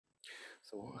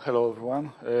So hello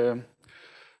everyone.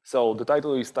 So the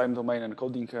title is Time Domain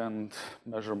Encoding and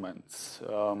Measurements.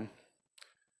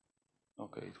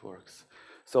 Okay, it works.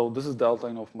 So this is the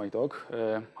outline of my talk.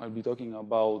 I'll be talking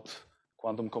about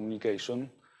quantum communication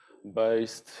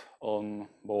based on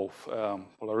both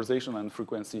polarization and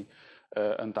frequency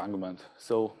entanglement.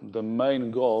 So the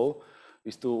main goal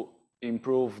is to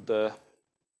improve the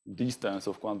distance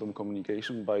of quantum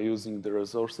communication by using the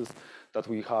resources that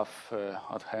we have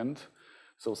at hand.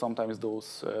 So sometimes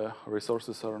those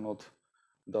resources are not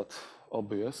that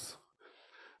obvious.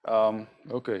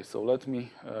 Okay, so let me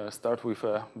start with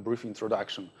a brief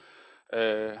introduction.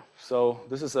 So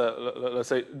this is a, let's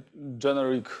say,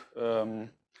 generic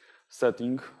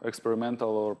setting, experimental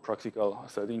or practical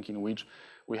setting in which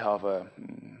we have a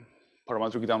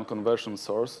parametric down conversion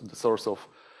source, the source of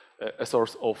a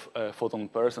source of photon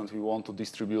pairs, and we want to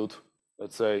distribute,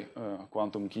 let's say,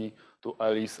 quantum key to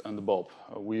Alice and Bob.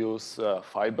 We use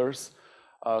fibers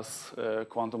as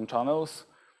quantum channels,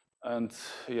 and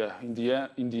yeah, in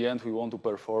the end, we want to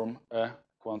perform a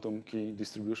quantum key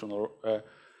distribution or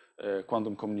a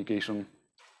quantum communication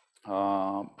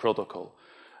protocol.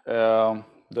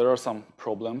 There are some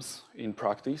problems in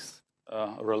practice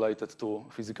related to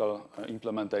physical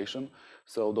implementation.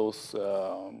 So those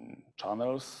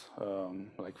channels,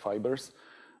 like fibers,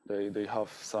 they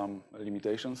have some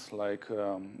limitations, like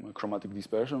chromatic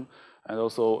dispersion, and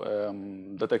also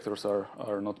detectors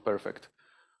are not perfect.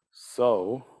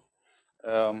 So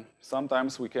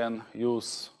sometimes we can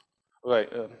use,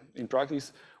 in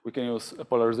practice, we can use a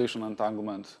polarization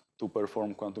entanglement to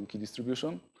perform quantum key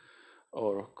distribution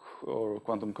or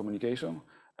quantum communication,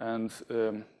 and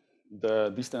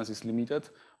the distance is limited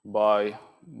by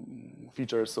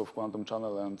features of quantum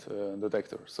channel and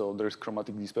detector. So there is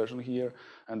chromatic dispersion here,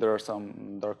 and there are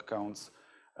some dark counts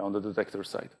on the detector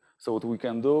side. So what we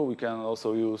can do, we can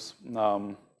also use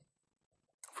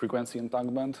frequency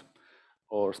entanglement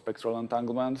or spectral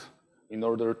entanglement in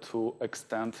order to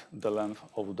extend the length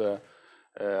of the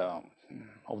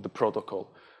protocol.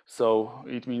 So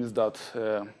it means that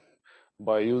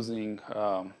by using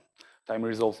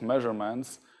time-resolved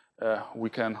measurements, we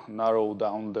can narrow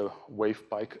down the wave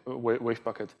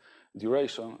packet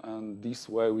duration, and this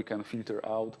way we can filter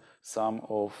out some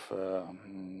of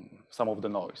the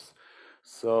noise.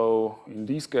 So in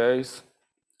this case,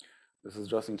 this is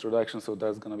just introduction, so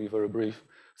that's going to be very brief.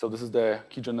 So this is the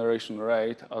key generation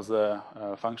rate as a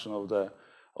function of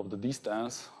the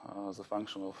distance, as a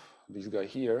function of this guy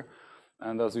here.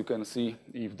 And as you can see,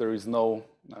 if there is no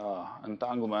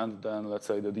entanglement, then let's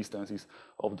say the distance is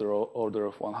of the order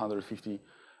of 150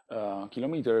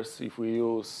 kilometers. If we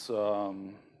use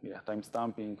time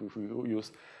stamping, if we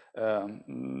use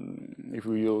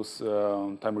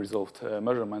time-resolved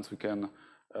measurements, we can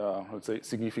let's say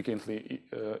significantly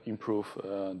improve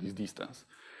this distance.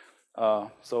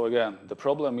 So again, the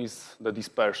problem is the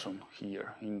dispersion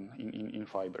here in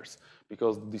fibers,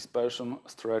 because dispersion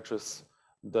stretches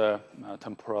the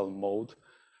temporal mode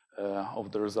of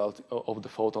the result of the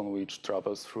photon which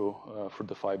travels through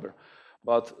the fiber.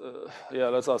 But yeah,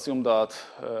 let's assume that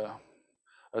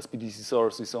SPDC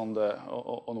source is on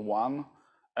one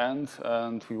end,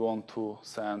 and we want to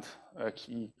send a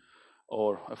key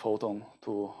or a photon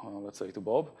to let's say to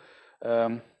Bob.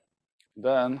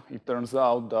 Then it turns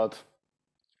out that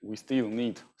we still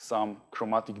need some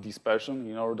chromatic dispersion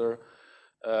in order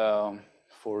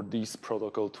for this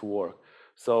protocol to work.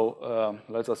 So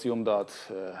let's assume that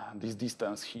this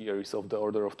distance here is of the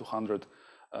order of 200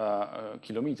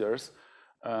 kilometers,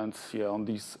 and yeah, on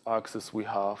this axis we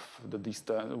have the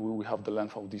distance, we have the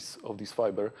length of this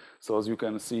fiber. So as you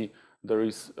can see, there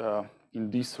is in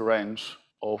this range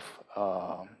of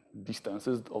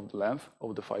distances of the length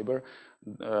of the fiber,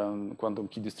 quantum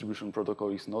key distribution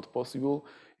protocol is not possible.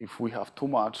 If we have too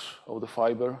much of the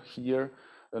fiber here,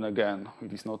 then again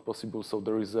it is not possible. So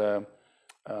there is a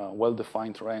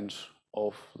well-defined range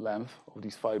of length of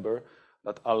this fiber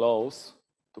that allows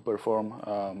to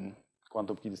perform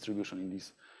quantum key distribution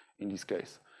in this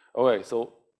case. Okay,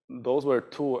 so those were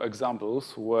two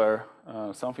examples where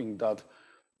something that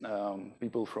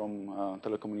people from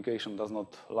telecommunication does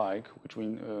not like, which we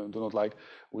do not like,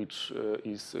 which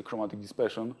is chromatic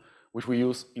dispersion, which we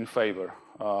use in favor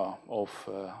of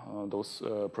those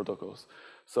protocols.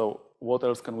 So what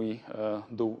else can we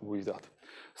do with that?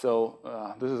 So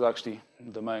this is actually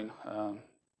the main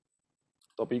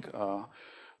topic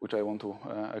which I want to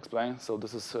explain. So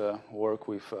this is work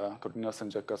with Cornelius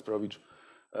and Jack Kasperowicz,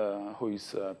 who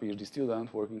is a PhD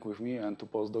student working with me, and two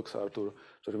postdocs, Artur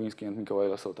Czerwiński and Mikołaj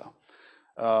Lasota.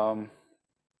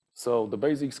 So the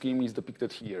basic scheme is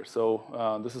depicted here. So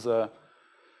this is a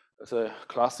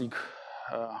classic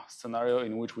scenario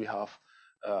in which we have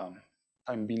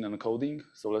time bin encoding.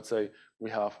 So let's say we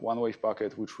have one wave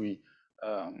packet which we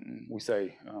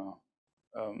say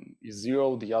is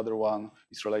 0, the other one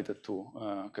is related to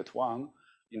ket1.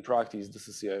 In practice, this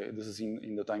is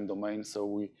in the time domain, so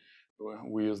we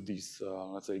use these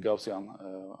let's say Gaussian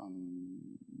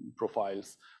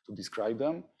profiles to describe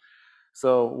them.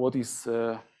 So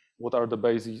what are the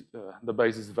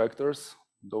basis vectors?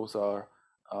 Those are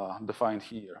defined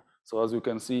here. So as you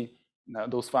can see,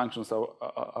 those functions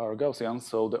are Gaussian,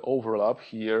 so the overlap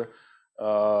here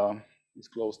is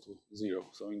close to 0.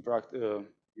 So in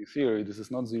theory, this is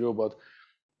not 0, but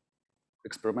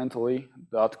experimentally,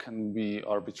 that can be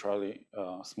arbitrarily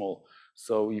small.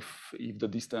 So if the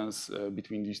distance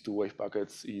between these two wave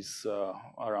packets is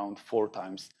around 4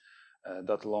 times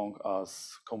that long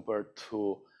as compared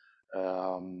to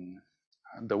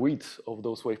the width of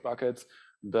those wave packets,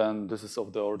 then this is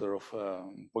of the order of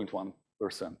 0.1%,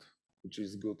 which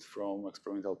is good from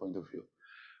experimental point of view.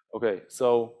 Okay,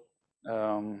 so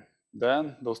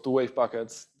then those two wave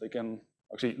packets,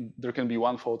 there can be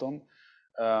one photon,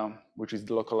 which is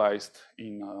localized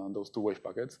in those two wave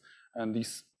packets, and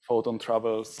this photon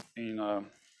travels in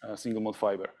a single mode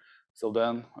fiber. So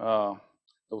then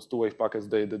those two wave packets,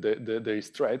 they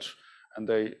stretch and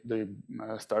they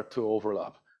start to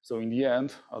overlap. So in the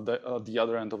end, at the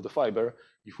other end of the fiber,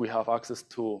 if we have access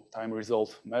to time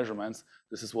result measurements,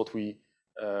 this is what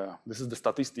this is the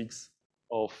statistics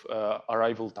of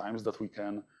arrival times that we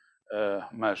can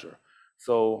measure.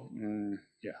 So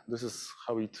yeah, this is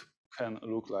how it can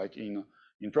look like in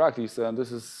practice, and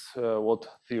this is what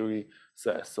theory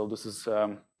says. So this is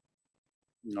a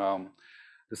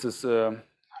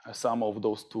sum of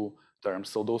those two terms.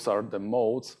 So those are the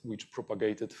modes which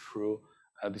propagated through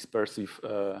a dispersive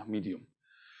medium.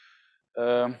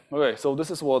 Okay, so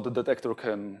this is what the detector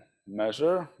can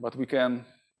measure, but we can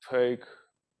take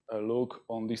a look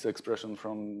on this expression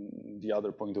from the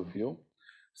other point of view.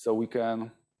 So we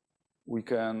can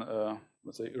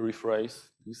let's say rephrase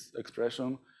this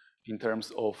expression in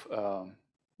terms of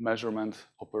measurement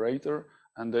operator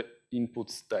and the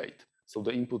input state. So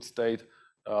the input state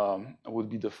would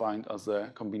be defined as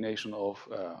a combination of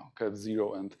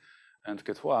ket0 and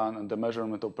ket1, and the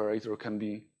measurement operator can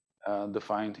be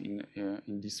defined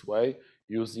in this way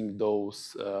using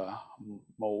those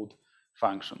mode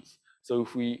functions. So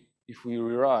if we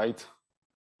rewrite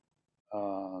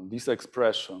this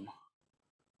expression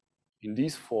in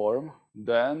this form,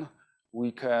 then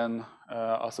we can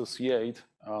associate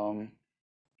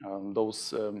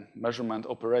those measurement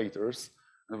operators,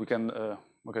 and we can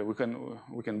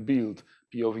build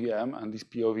POVM, and this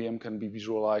POVM can be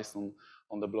visualized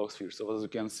on the block sphere. So as you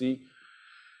can see,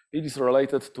 it is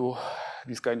related to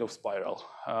this kind of spiral,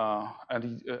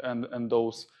 and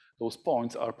those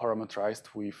points are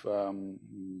parameterized with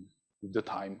the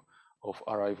time of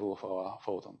arrival of our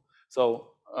photon.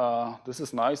 So this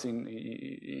is nice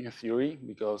in theory,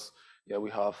 because yeah, we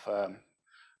have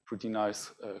pretty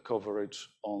nice coverage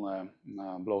on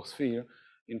a block sphere.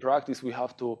 In practice, we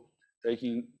have to take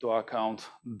into account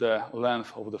the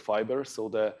length of the fiber, so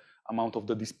the amount of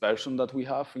the dispersion that we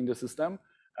have in the system,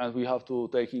 and we have to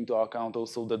take into account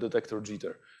also the detector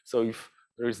jitter. So if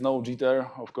there is no jitter,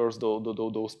 of course,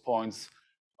 those points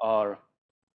are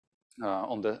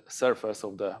on the surface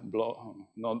of the block,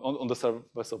 on the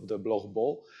surface of the block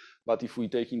ball. But if we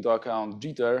take into account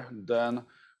jitter, then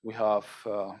we have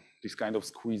this kind of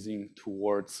squeezing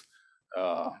towards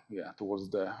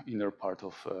the inner part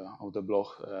of the block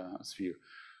sphere.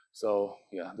 So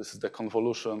yeah, this is the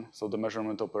convolution. So the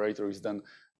measurement operator is then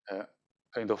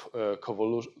kind of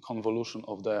convolution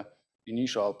of the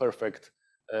initial perfect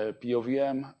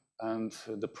POVM and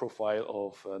the profile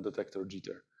of detector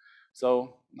jitter.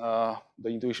 So the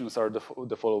intuitions are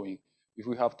the following. If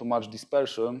we have too much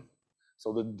dispersion,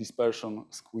 so the dispersion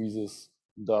squeezes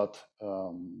that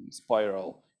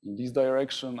spiral in this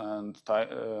direction, and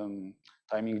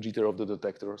timing jitter of the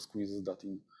detector squeezes that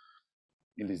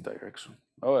in this direction.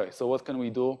 Okay, so what can we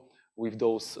do with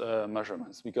those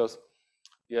measurements? Because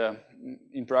yeah,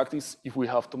 in practice, if we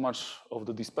have too much of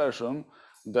the dispersion,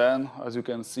 then as you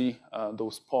can see,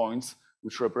 those points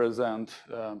which represent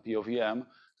POVM,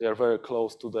 they are very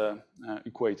close to the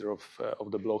equator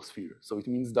of the block sphere. So it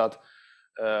means that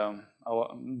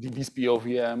this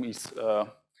POVM is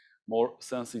more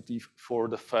sensitive for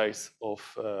the phase of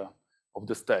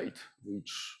the state.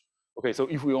 Okay, so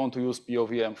if we want to use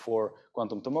POVM for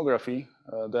quantum tomography,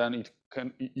 then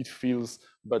it feels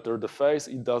better the phase.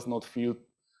 It does not feel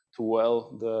too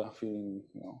well the feeling,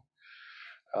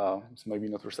 It's maybe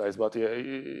not precise, but yeah,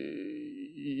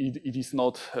 it is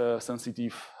not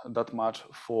sensitive that much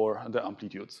for the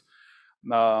amplitudes.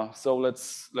 So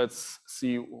let's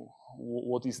see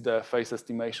what is the phase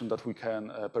estimation that we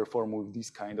can perform with this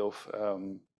kind of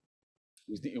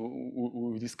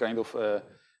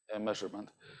measurement.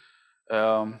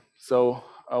 So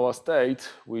our state,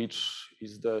 which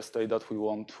is the state that we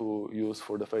want to use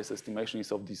for the phase estimation,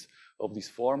 is of this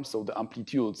form. So the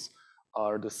amplitudes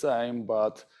are the same,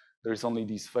 but there is only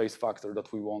this phase factor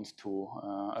that we want to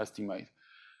estimate.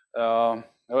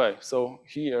 Okay, so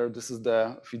here this is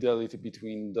the fidelity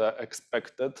between the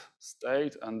expected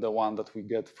state and the one that we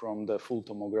get from the full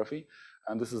tomography,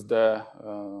 and this is the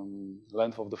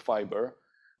length of the fiber.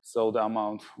 So the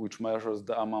amount which measures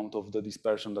the amount of the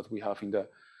dispersion that we have in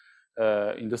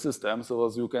the system. So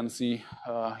as you can see,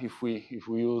 if we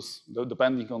use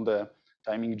depending on the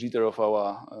timing jitter of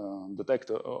our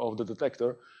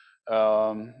detector,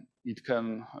 it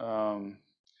can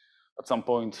at some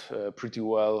point pretty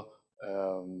well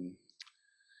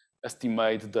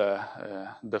estimate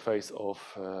the phase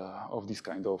of this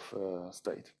kind of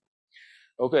state.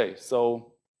 Okay,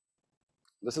 so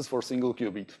this is for single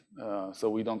qubit, so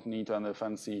we don't need any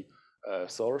fancy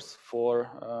source for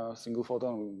single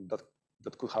photon.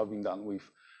 That could have been done with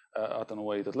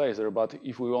attenuated laser. But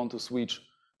if we want to switch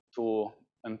to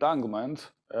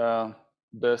entanglement,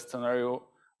 the scenario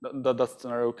that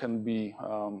scenario can be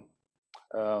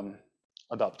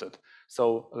adapted.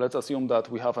 So let's assume that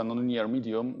we have a nonlinear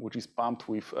medium which is pumped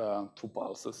with 2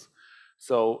 pulses.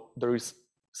 So there is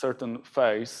certain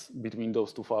phase between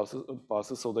those 2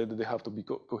 pulses, so they have to be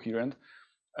coherent,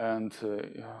 and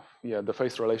yeah, the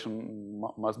phase relation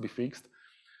must be fixed.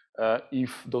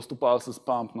 If those 2 pulses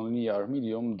pump nonlinear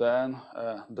medium, then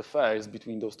the phase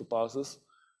between those 2 pulses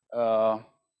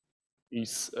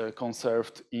is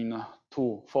conserved in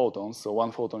 2 photons. So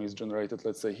one photon is generated,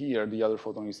 let's say here, the other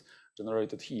photon is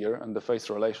generated here, and the phase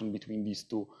relation between these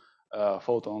 2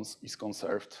 photons is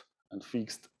conserved and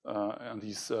fixed, and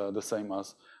is the same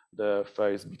as the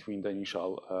phase between the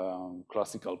initial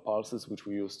classical pulses which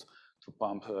we used to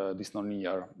pump this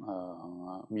nonlinear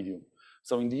medium.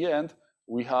 So in the end,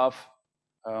 we have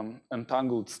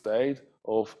entangled state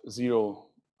of 0,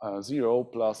 0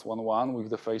 plus 1, 1 with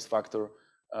the phase factor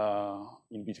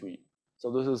in between.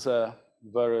 So this is a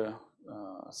very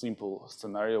simple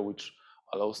scenario which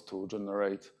allows to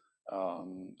generate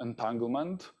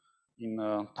entanglement in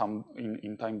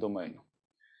time domain.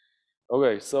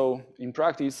 Okay, so in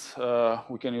practice,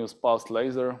 we can use pulsed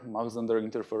laser, Mach-Zehnder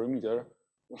interferometer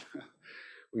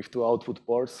with 2 output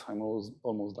ports. I'm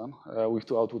almost done. With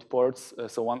 2 output ports,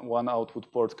 so one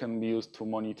output port can be used to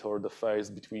monitor the phase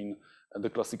between the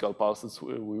classical pulses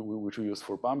which we use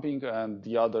for pumping, and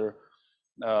the other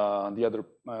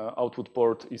output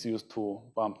port is used to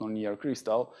pump nonlinear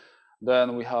crystal.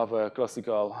 Then we have a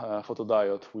classical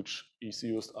photodiode which is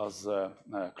used as a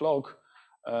clock,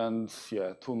 and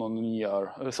yeah, 2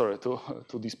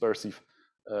 dispersive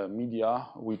media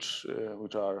which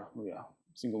are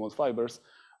single mode fibers,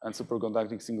 and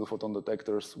superconducting single photon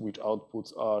detectors which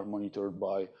outputs are monitored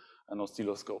by an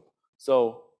oscilloscope.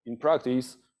 So in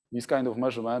practice, this kind of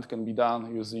measurement can be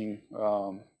done using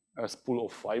a spool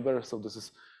of fiber. So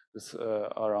this is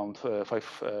around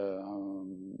 5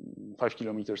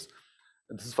 kilometers.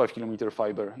 This is 5 kilometer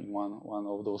fiber in one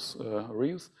of those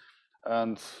reels,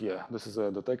 and yeah, this is a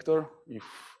detector. If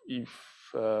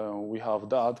we have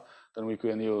that, then we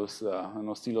can use an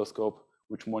oscilloscope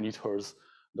which monitors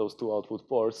those 2 output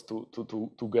ports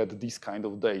to get this kind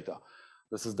of data.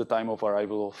 This is the time of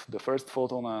arrival of the first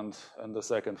photon and the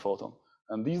second photon.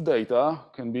 And this data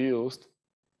can be used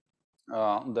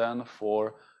then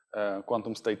for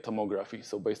quantum state tomography.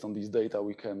 So based on this data,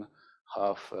 we can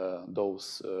have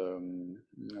those,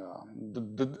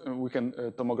 we can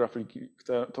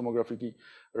tomographically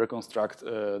reconstruct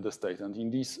the state. And in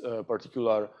this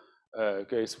particular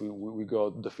case, we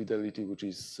got the fidelity, which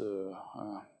is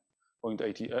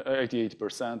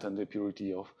 0.88% and the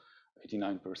purity of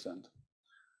 89%.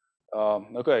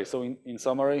 Okay, so in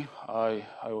summary, I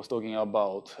was talking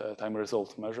about time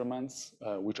result measurements,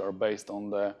 which are based on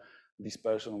the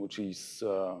dispersion, which is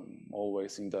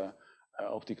always in the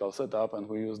optical setup, and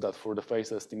we use that for the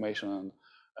phase estimation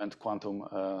and quantum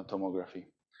tomography.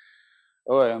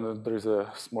 Oh, and there is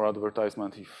a small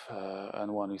advertisement if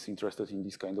anyone is interested in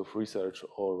this kind of research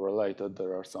or related.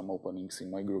 There are some openings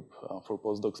in my group for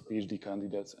postdocs, PhD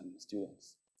candidates, and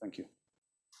students. Thank you.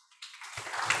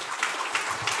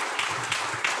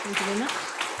 Thank you very much.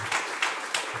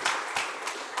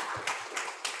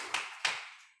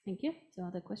 Thank you. So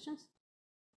other questions?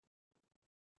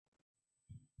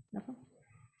 No problem.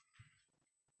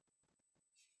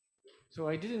 So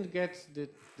I didn't get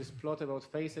this plot about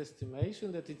phase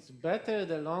estimation, that it's better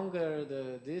the longer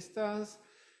the distance.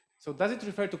 So does it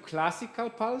refer to classical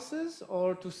pulses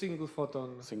or to single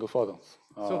photon? Single photons.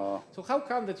 So how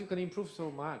come that you can improve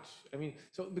so much? I mean,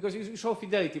 so because you show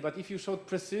fidelity, but if you showed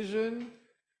precision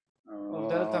of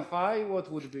delta phi,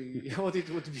 what would be what it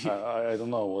would be? I don't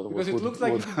know what. Because it looks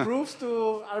like it improves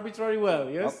to arbitrarily well.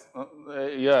 Yes.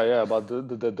 Yeah. But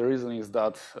the reason is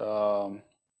that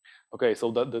okay.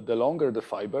 So the longer the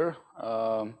fiber,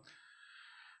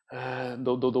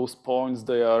 those points,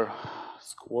 they are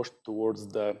squashed towards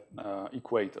the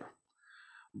equator.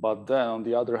 But then on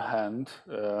the other hand,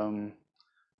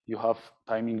 you have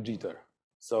timing jitter.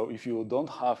 So if you don't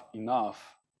have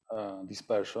enough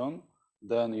dispersion,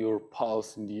 then your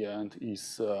pulse in the end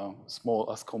is small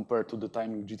as compared to the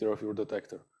timing jitter of your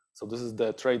detector. So this is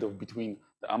the trade-off between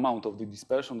the amount of the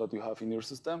dispersion that you have in your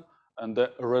system and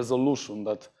the resolution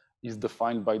that is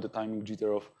defined by the timing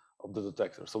jitter of the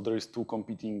detector. So there is two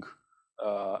competing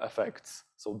effects.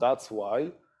 So that's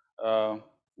why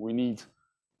we need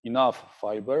enough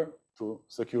fiber to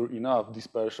secure enough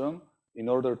dispersion in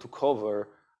order to cover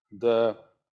the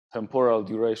temporal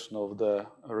duration of the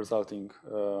resulting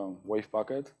wave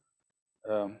packet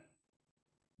to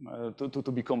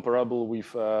be comparable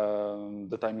with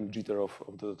the timing jitter of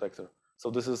the detector.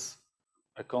 So this is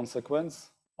a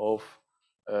consequence of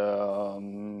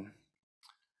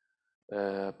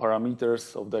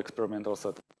parameters of the experimental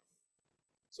setup.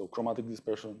 So chromatic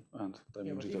dispersion and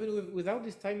timing jitter. Even without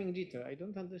this timing jitter, I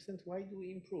don't understand why do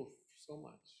we improve so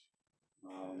much.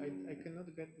 I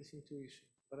cannot get this intuition.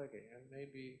 But okay,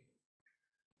 maybe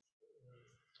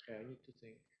I need to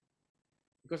think.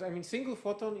 Because I mean, single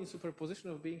photon in superposition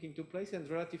of being in two places and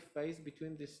relative phase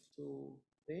between these two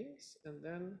things, and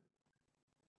then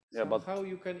somehow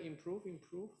you can improve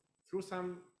through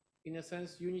some, in a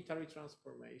sense, unitary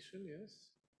transformation.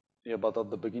 Yes. Yeah, but at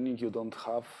the beginning you don't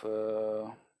have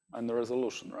any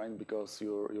resolution, right? Because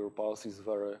your pulse is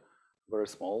very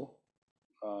small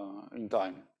in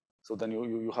time. So then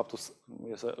you have to,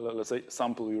 let's say,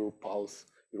 sample your pulse,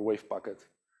 your wave packet,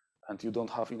 and you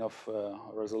don't have enough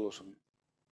resolution.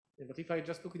 Yeah, but if I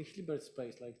just look in Hilbert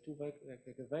space, like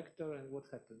like a vector, and what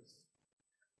happens?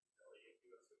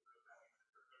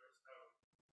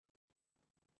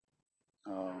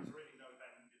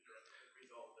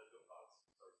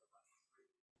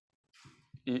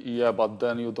 Yeah, but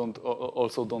then you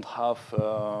also don't have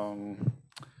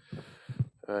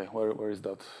where is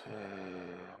that?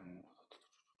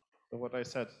 So what I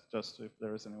said, just if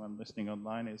there is anyone listening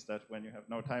online, is that when you have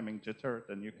no timing jitter,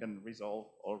 then you can resolve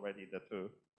already the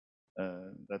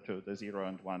 0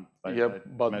 and 1 by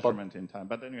measurement in time.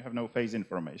 But then you have no phase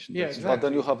information. Yeah, exactly. But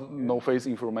then you have no phase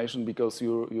information because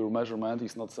your measurement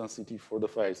is not sensitive for the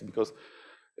phase. Because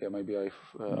maybe I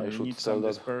should need tell some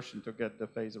that dispersion to get the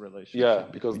phase relationship. Yeah,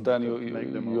 because then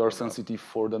you are sensitive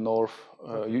for the north.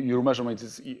 Your measurement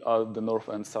is at the north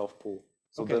and south pole.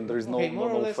 So then there is no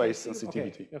phase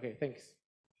sensitivity. Okay, thanks.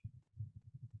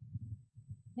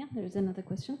 Yeah, there is another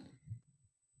question.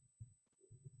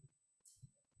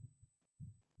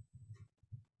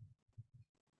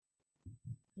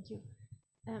 Thank you.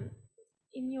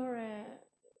 In your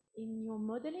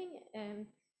modeling,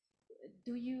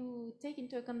 do you take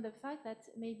into account the fact that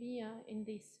maybe in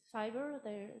this fiber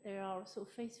there are also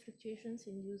phase fluctuations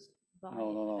induced by I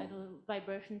don't know,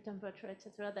 vibration, temperature,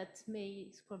 etc., that may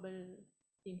squabble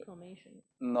the information?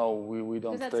 No, we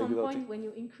don't. Because at some point, when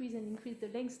you increase the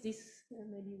lengths, this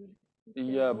maybe will.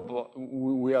 Yeah, but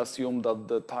we assume that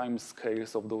the time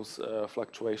scales of those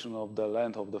fluctuation of the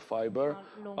length of the fiber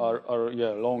are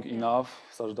long enough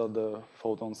such that the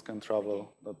photons can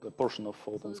travel, that the portion of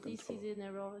photons can travel. So this is an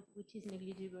error which is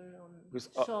negligible on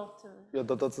short. Yeah,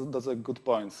 that's a good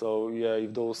point. So yeah,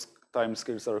 if those time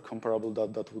scales are comparable,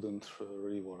 that wouldn't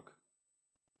really work.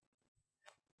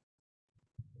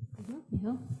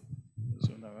 Yeah.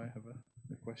 So now I have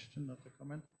a question, not a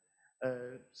comment.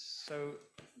 So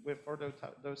for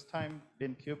those time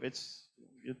bin qubits,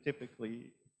 you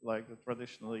typically,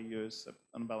 traditionally use an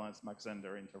unbalanced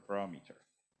Mach-Zehnder interferometer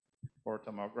for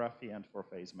tomography and for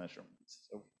phase measurements.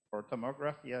 So for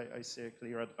tomography, I see a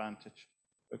clear advantage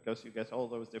because you get all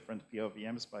those different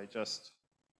POVMs by just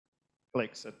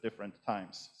clicks at different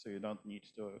times. So you don't need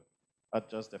to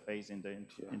adjust the phase in the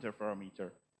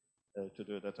interferometer to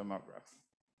do the tomography.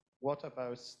 What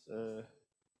about the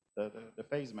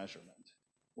phase measurement?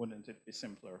 Wouldn't it be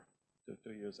simpler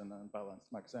to use an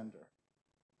unbalanced Mach-Zehnder?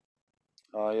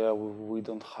 Yeah, we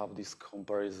don't have this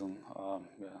comparison.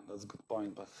 Yeah, that's a good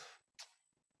point, but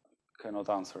I cannot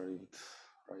answer it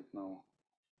right now.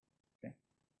 Okay.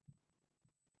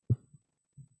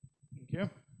 Thank you.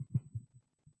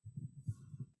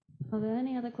 Are there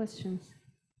any other questions?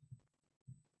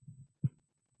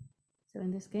 So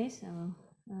in this case,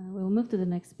 we'll move to the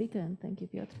next speaker, and thank you,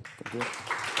 Piotr. Thank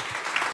you.